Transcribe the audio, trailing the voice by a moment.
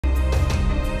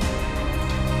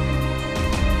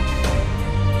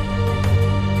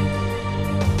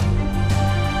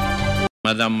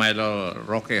Madam Milo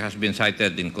Roque has been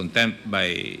cited in contempt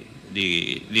by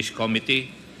this committee.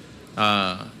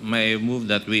 May I move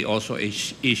that we also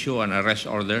issue an arrest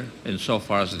order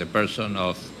insofar as the person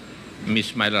of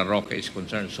Ms. Milo Roque is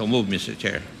concerned. So move, Mr.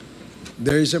 Chair.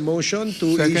 There is a motion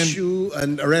to issue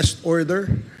an arrest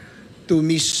order to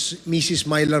Mrs.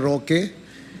 Myla Roque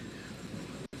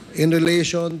in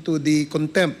relation to the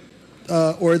contempt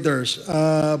order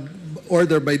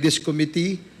by this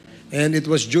committee, and it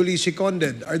was duly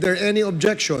seconded. Are there any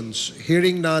objections?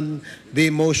 Hearing none, the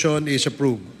motion is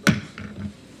approved.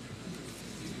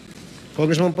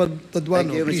 Congressman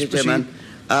Paduano, please proceed. Chairman.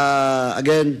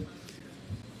 Again,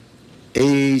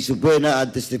 a subpoena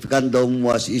ad testificandum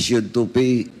was issued to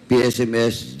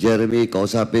PSMS Jeremy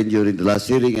kausapin during the last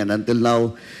hearing, and until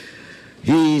now,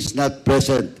 he is not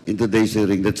present in today's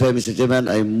hearing. That's why, Mr.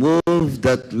 Chairman, I move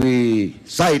that we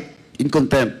cite in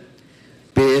contempt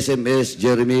PSMS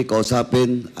Jeremy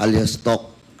kausapin alias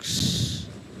Tox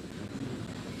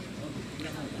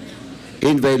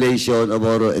in violation of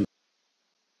our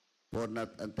for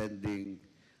not attending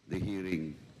the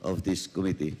hearing of this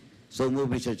committee. So move,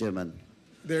 Mr. Chairman.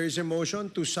 There is a motion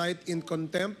to cite in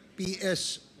contempt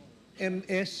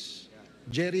PSMS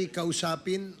Jerry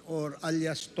Kausapin or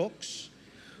alias Tox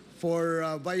for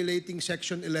violating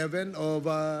Section 11 of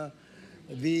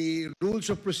the Rules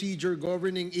of Procedure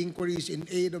Governing Inquiries in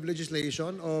Aid of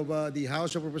Legislation of the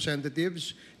House of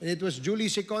Representatives, and it was duly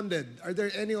seconded. Are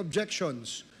there any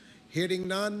objections? Hearing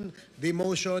none, the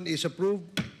motion is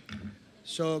approved.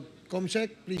 So,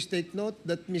 Comsec, please take note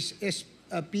that PSMS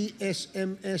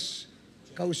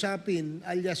Kausapin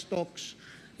alias Tox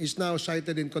is now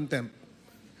cited in contempt.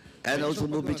 And also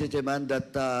move, Mr. Chairman,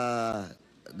 that the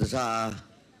SA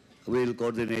will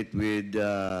coordinate with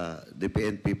the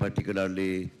PNP,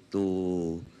 particularly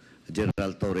to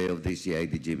General Torre of the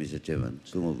CIDG, Mr. Chairman.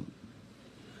 So move.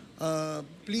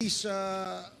 Please,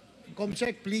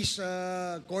 Comsec, please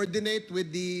coordinate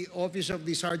with the Office of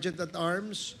the Sergeant at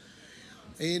Arms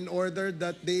in order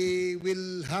that they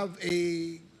will have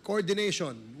a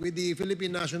coordination with the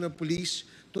Philippine National Police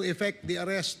to effect the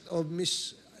arrest of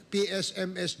Ms.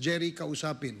 PSMS Jerry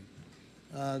Kausapin.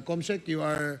 Comsec, you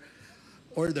are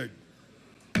ordered.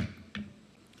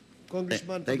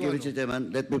 Congressman Thank you, Mr.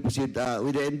 Chairman. Let me proceed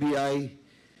with the NBI.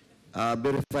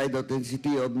 Verified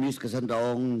authenticity of Ms.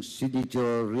 Casandaong's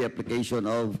signature reapplication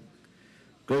of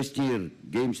Christier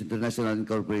Games International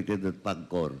Incorporated at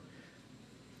PAGCOR.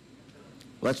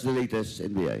 What's the latest,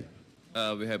 NBI?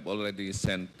 We have already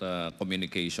sent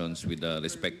communications with the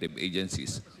respective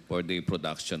agencies for the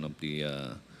production of the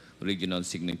original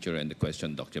signature and the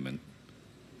question document.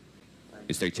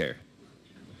 Mr. Chair.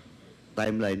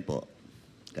 Timeline po.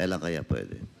 Kailan kaya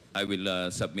pwede? I will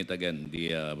submit again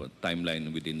the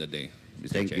timeline within the day,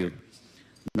 Mr. Thank Chair. you.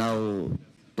 Now,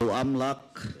 to AMLAC,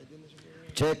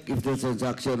 check if the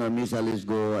transaction on Ms. Alice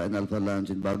Go and Alpha Lounge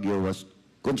in Baguio was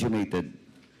consummated.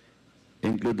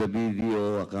 Include the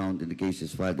video account in the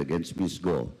cases filed against Ms.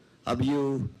 Go. Have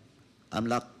you,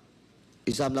 AMLAC,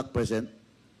 is AMLAC present?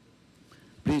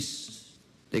 Please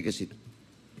take a seat.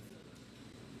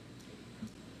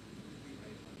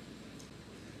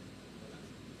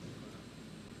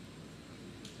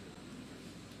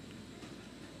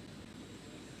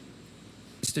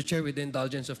 Mr. Chair, with the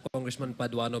indulgence of Congressman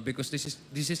Paduano, because this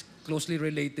is closely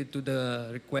related to the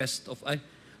request of, I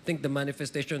think, the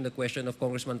manifestation, the question of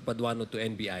Congressman Paduano to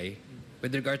NBI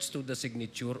with regards to the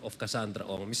signature of Cassandra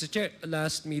Ong. Mr. Chair,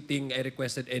 last meeting I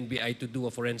requested NBI to do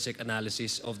a forensic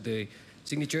analysis of the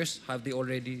signatures. Have they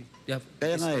already? Kaya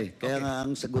nga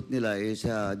ang sagot nila is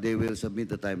they will submit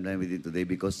the timeline within today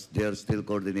because they are still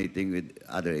coordinating with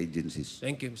other agencies.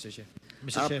 Thank you, Mr. Chair.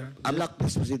 Mr. Chair. AMLAC,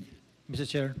 please proceed. Mr.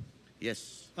 Chair.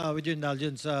 Yes. With your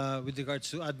indulgence, with regards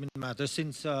to admin matters,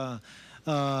 since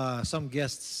some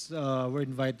guests were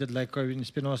invited, like Corwin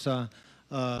Espinosa,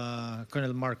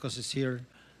 Colonel Marcos is here.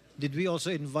 Did we also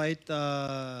invite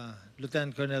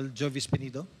Lieutenant Colonel Jovis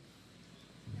Penido?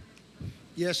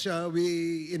 Yes,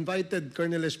 we invited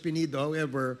Colonel Espinido.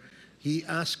 However, he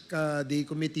asked the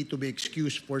committee to be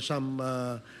excused for some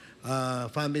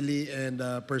family and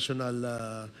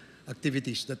personal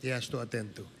activities that he has to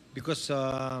attend to. Because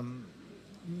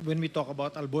when we talk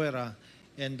about Albuera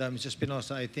and Mr.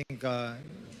 Espinosa, I think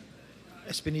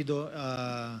Espinido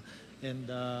and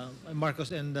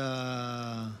Marcos and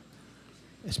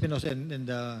Espinosa and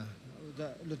the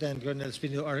Lieutenant Colonel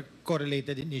Espinido are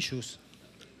correlated in issues.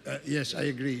 Yes,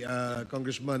 I agree,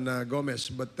 Congressman Gomez.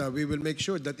 But we will make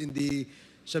sure that in the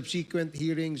subsequent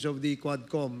hearings of the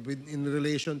Quadcom in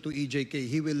relation to EJK,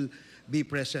 he will be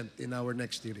present in our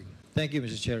next hearing. Thank you,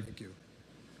 Mr. Chair. Thank you.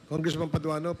 Congressman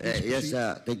Paduano, please Yes,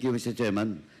 proceed. thank you, Mr.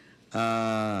 Chairman.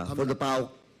 For the PAOK,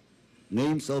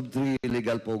 names of 3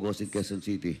 illegal pogos in Quezon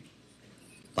City.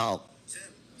 PAOK.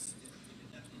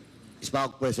 Is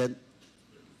PAOK present?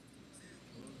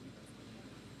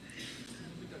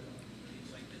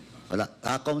 Wala.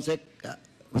 Comsec,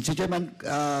 Mr. Chairman,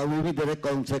 we will direct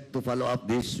Comsec to follow up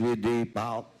this with the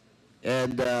PAOK,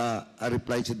 and a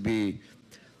reply should be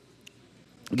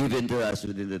given to us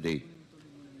within the day.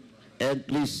 And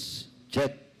please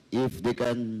check if they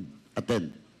can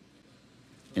attend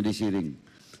in this hearing.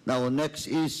 Now, next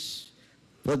is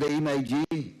for the MIG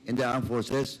and the Armed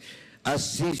Forces,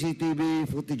 as CCTV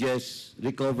footages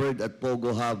recovered at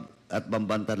Pogo Hub at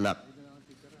Bamban Tarlac.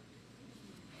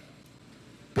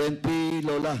 PNP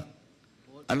Lola,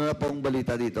 ano na pong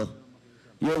balita dito?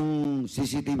 Yung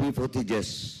CCTV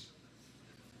footages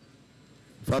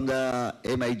from the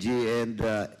MIG and